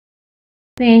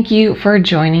Thank you for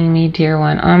joining me, dear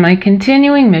one, on my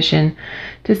continuing mission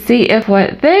to see if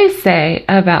what they say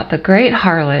about the great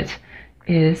harlot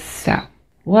is so.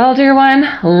 Well, dear one,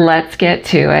 let's get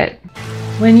to it.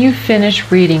 When you finish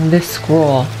reading this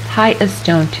scroll, tie a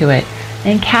stone to it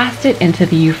and cast it into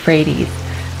the Euphrates.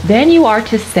 Then you are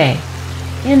to say,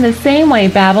 in the same way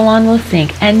Babylon will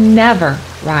sink and never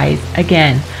rise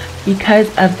again, because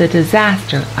of the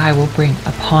disaster I will bring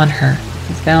upon her.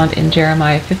 This is found in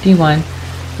Jeremiah 51,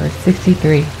 verse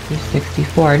 63 through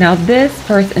 64. Now this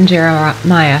verse in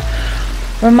Jeremiah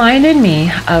reminded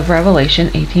me of Revelation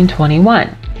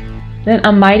 18:21. Then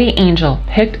a mighty angel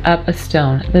picked up a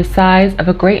stone the size of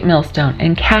a great millstone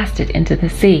and cast it into the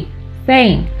sea,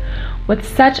 saying, with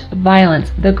such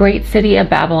violence the great city of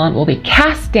Babylon will be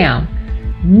cast down,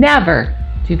 never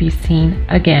to be seen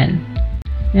again.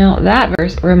 Now that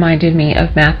verse reminded me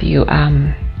of Matthew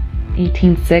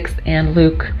 18:6 and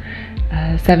Luke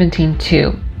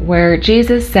 17:2, where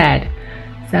Jesus said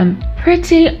some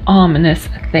pretty ominous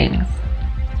things.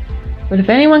 But if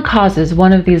anyone causes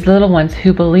one of these little ones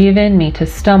who believe in me to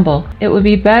stumble, it would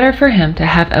be better for him to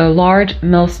have a large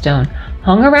millstone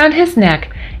hung around his neck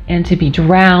and to be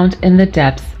drowned in the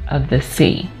depths of the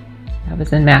sea. That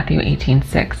was in Matthew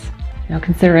 18:6. Now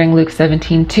considering Luke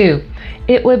 17:2,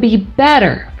 it would be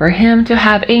better for him to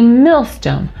have a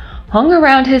millstone hung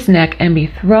around his neck and be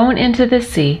thrown into the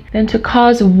sea than to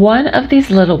cause one of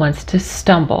these little ones to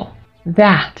stumble.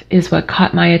 That is what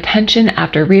caught my attention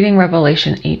after reading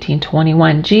Revelation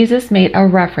 18:21. Jesus made a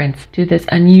reference to this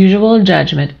unusual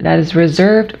judgment that is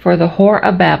reserved for the whore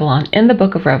of Babylon in the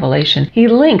book of Revelation. He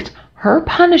linked her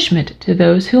punishment to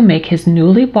those who make his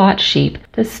newly bought sheep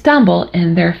to stumble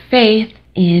in their faith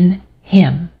in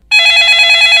him.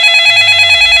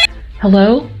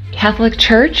 Hello, Catholic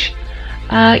Church?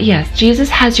 Yes, Jesus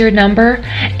has your number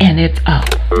and it's up.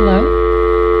 Hello?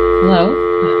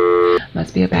 Hello?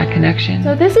 Must be a bad connection.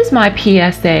 So this is my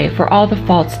PSA for all the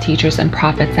false teachers and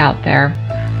prophets out there.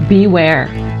 Beware.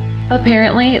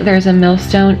 Apparently, there's a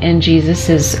millstone in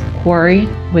Jesus's quarry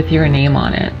with your name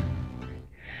on it.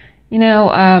 You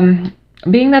know,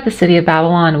 being that the city of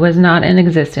Babylon was not in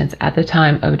existence at the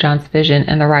time of John's vision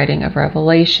and the writing of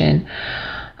Revelation,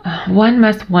 one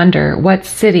must wonder what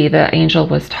city the angel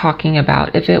was talking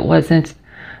about if it wasn't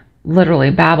literally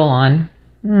Babylon.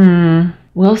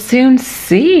 We'll soon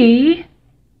see.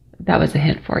 That was a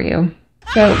hint for you.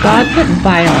 So God put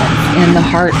violence in the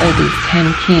heart of these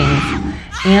 10 kings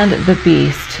and the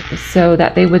beast so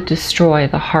that they would destroy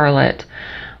the harlot.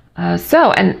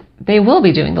 And they will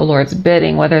be doing the Lord's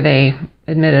bidding, whether they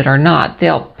admit it or not.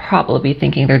 They'll probably be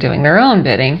thinking they're doing their own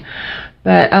bidding.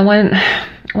 But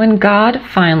when God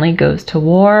finally goes to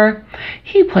war,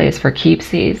 he plays for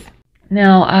keepsies.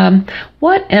 Now,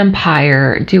 what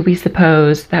empire do we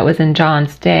suppose that was in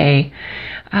John's day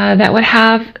that would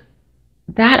have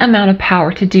that amount of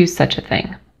power to do such a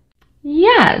thing?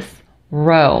 Yes,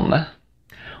 Rome.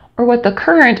 Or what the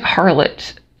current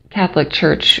harlot Catholic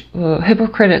Church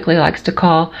hypocritically likes to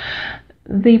call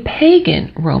the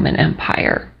pagan Roman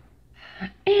Empire.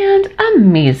 And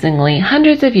amazingly,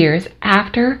 hundreds of years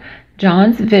after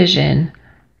John's vision,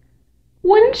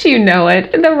 wouldn't you know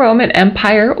it, the Roman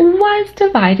Empire was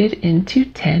divided into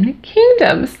 10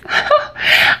 kingdoms.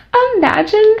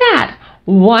 Imagine that.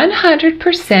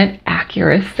 100%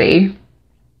 accuracy.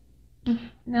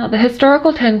 Now, the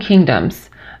historical 10 kingdoms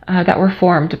that were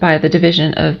formed by the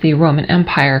division of the Roman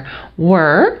Empire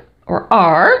were, or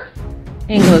are,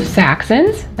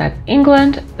 Anglo-Saxons, that's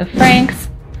England, the Franks,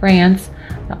 France,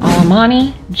 the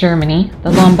Alemanni, Germany,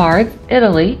 the Lombards,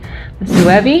 Italy, the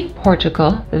Suevi,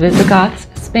 Portugal, the Visigoths,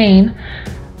 Spain,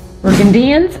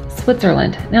 Burgundians,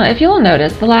 Switzerland. Now, if you'll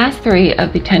notice, the last 3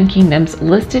 of the 10 kingdoms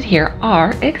listed here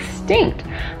are extinct.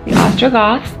 The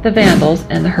Ostrogoths, the Vandals,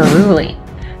 and the Heruli.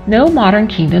 No modern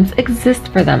kingdoms exist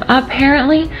for them.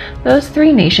 Apparently, those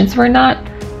 3 nations were not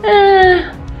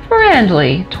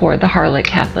friendly toward the harlot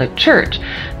Catholic Church,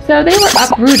 so they were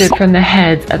uprooted from the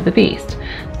heads of the beast.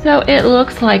 So it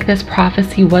looks like this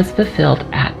prophecy was fulfilled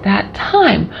at that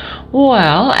time.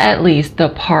 Well, at least the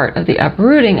part of the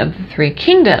uprooting of the 3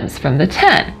 kingdoms from the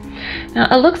 10. Now,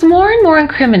 it looks more and more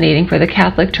incriminating for the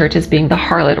Catholic Church as being the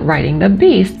harlot riding the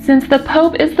beast, since the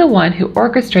Pope is the one who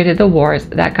orchestrated the wars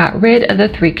that got rid of the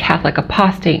 3 Catholic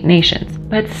apostate nations.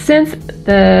 But since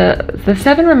the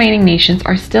 7 remaining nations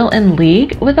are still in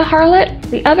league with the harlot,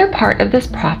 the other part of this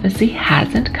prophecy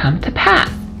hasn't come to pass.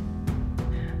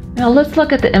 Now let's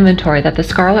look at the inventory that the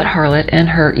Scarlet Harlot and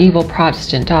her evil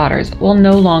Protestant daughters will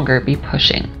no longer be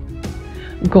pushing.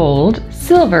 gold,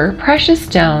 silver, precious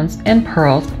stones and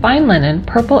pearls, fine linen,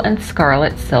 purple and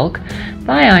scarlet silk,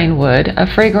 thyine wood, a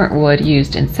fragrant wood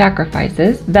used in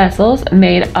sacrifices, vessels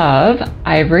made of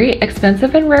ivory,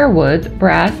 expensive and rare woods,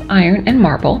 brass, iron, and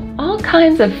marble, all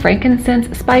kinds of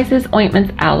frankincense, spices,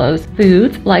 ointments, aloes,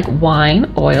 foods like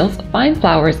wine, oils, fine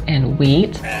flours, and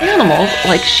wheat, animals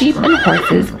like sheep and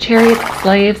horses, chariots,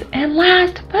 slaves, and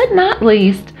last but not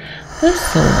least, the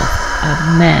souls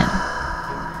of men.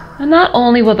 And not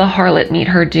only will the harlot meet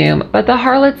her doom, but the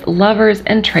harlot's lovers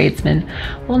and tradesmen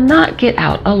will not get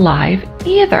out alive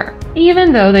either.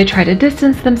 Even though they try to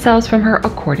distance themselves from her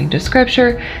according to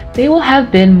scripture, they will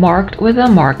have been marked with a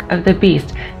mark of the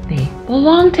beast. They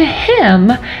belong to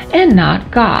him and not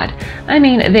God. I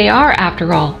mean, they are,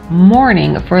 after all,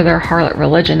 mourning for their harlot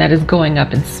religion that is going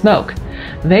up in smoke.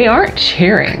 They aren't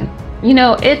cheering. You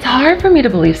know, it's hard for me to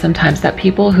believe sometimes that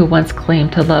people who once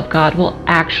claimed to love God will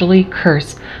actually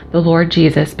curse the Lord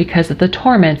Jesus because of the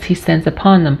torments he sends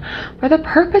upon them for the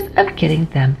purpose of getting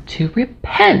them to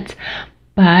repent.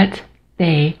 But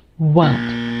they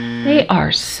won't. They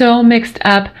are so mixed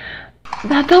up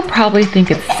that they'll probably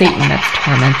think it's Satan that's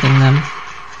tormenting them.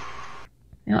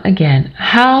 Now again,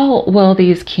 how will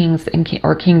these kings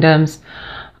or kingdoms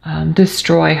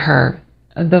destroy her?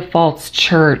 The false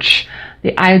church,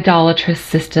 the idolatrous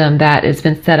system that has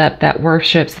been set up that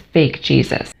worships fake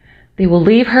Jesus. They will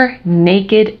leave her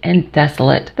naked and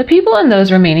desolate. The people in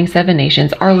those remaining 7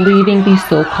 nations are leaving the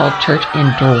so-called church in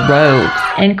droves.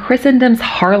 And Christendom's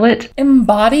harlot,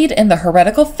 embodied in the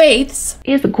heretical faiths,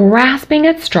 is grasping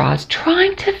at straws,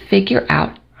 trying to figure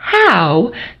out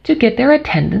how to get their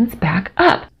attendance back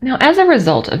up. Now, as a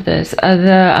result of this,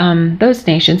 those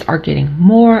nations are getting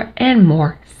more and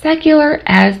more secular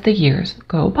as the years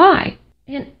go by.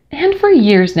 And for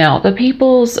years now, the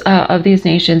peoples of these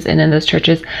nations and in those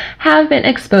churches have been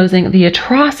exposing the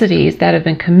atrocities that have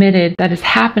been committed, that is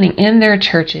happening in their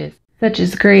churches, such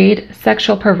as greed,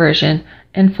 sexual perversion,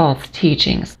 and false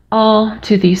teachings, all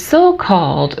to the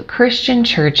so-called Christian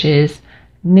churches'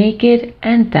 naked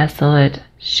and desolate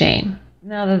shame.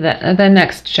 Now the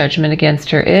next judgment against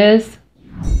her is,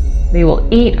 they will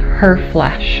eat her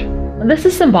flesh. This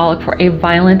is symbolic for a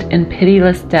violent and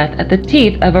pitiless death at the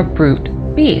teeth of a brute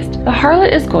beast. The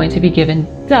harlot is going to be given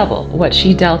double what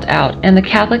she dealt out, and the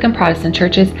Catholic and Protestant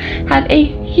churches have a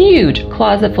huge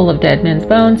closet full of dead men's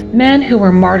bones, men who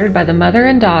were martyred by the mother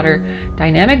and daughter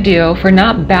dynamic duo for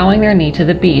not bowing their knee to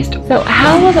the beast. So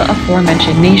how will the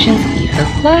aforementioned nations eat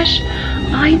her flesh?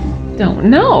 I don't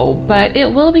know, but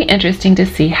it will be interesting to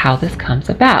see how this comes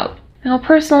about. Now,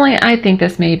 personally, I think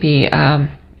this may be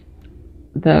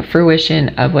the fruition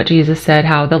of what Jesus said,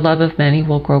 how the love of many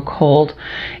will grow cold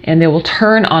and they will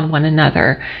turn on one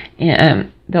another, and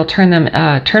they'll turn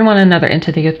one another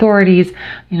into the authorities,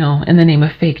 you know, in the name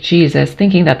of fake Jesus,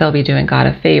 thinking that they'll be doing God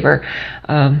a favor.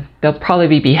 They'll probably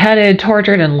be beheaded,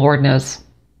 tortured, and Lord knows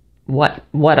what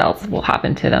else will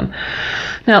happen to them.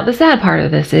 Now, the sad part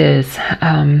of this is,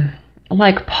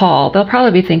 like Paul, they'll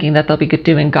probably be thinking that they'll be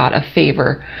doing God a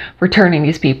favor for turning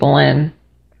these people in.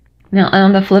 Now,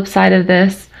 on the flip side of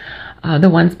this, the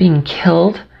ones being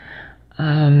killed,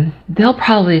 they'll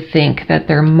probably think that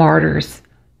they're martyrs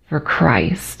for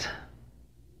Christ.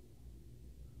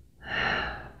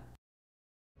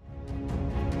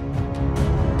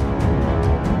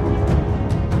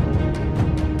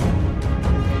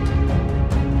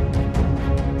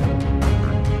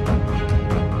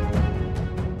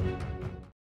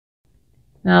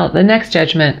 Now, the next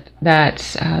judgment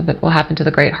that will happen to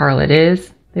the great harlot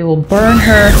is, they will burn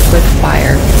her with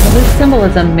fire. Now, this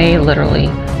symbolism may literally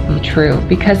be true,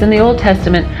 because in the Old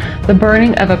Testament, the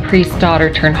burning of a priest's daughter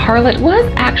turned harlot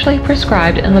was actually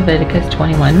prescribed in Leviticus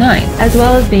 21:9, as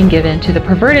well as being given to the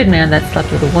perverted man that slept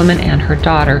with a woman and her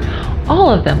daughter. All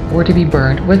of them were to be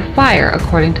burned with fire,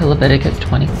 according to Leviticus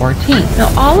 20:14.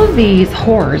 Now, all of these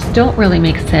horrors don't really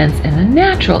make sense in the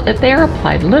natural if they are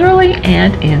applied literally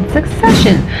and in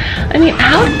succession. I mean,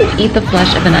 how do you eat the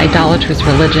flesh of an idolatrous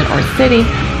religion or city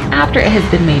after it has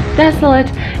been made desolate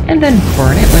and then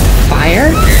burn it with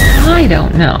fire? I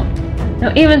don't know.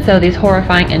 Now, even so, these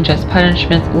horrifying and just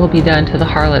punishments will be done to the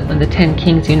harlot when the 10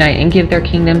 kings unite and give their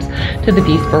kingdoms to the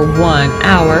beast for 1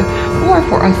 hour, or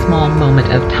for a small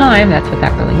moment of time, that's what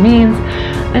that really means,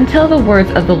 until the words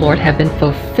of the Lord have been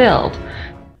fulfilled.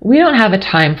 We don't have a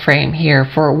time frame here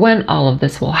for when all of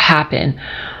this will happen.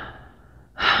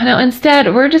 Now,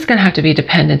 instead, we're just going to have to be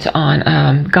dependent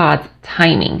on God's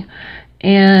timing.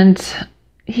 And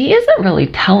he isn't really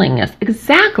telling us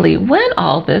exactly when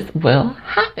all this will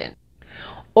happen,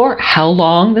 or how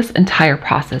long this entire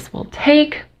process will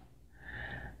take.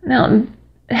 Now,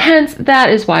 Hence, that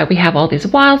is why we have all these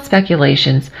wild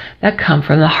speculations that come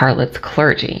from the harlot's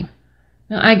clergy.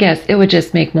 Now, I guess it would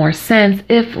just make more sense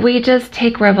if we just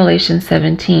take Revelation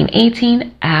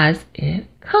 17:18 as it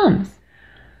comes.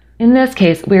 In this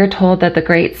case, we are told that the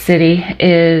great city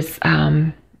is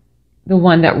the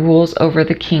one that rules over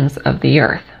the kings of the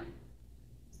earth.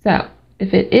 So,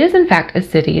 if it is in fact a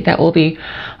city that will be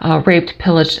raped,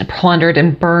 pillaged, and plundered,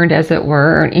 and burned, as it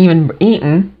were, and even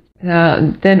eaten,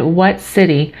 then what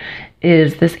city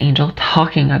is this angel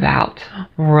talking about?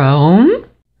 Rome?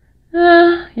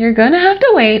 You're going to have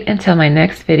to wait until my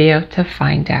next video to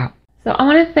find out. So I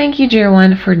want to thank you, dear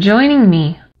one, for joining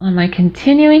me on my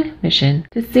continuing mission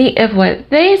to see if what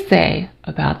they say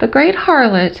about the great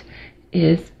harlot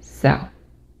is so.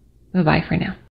 Bye-bye for now.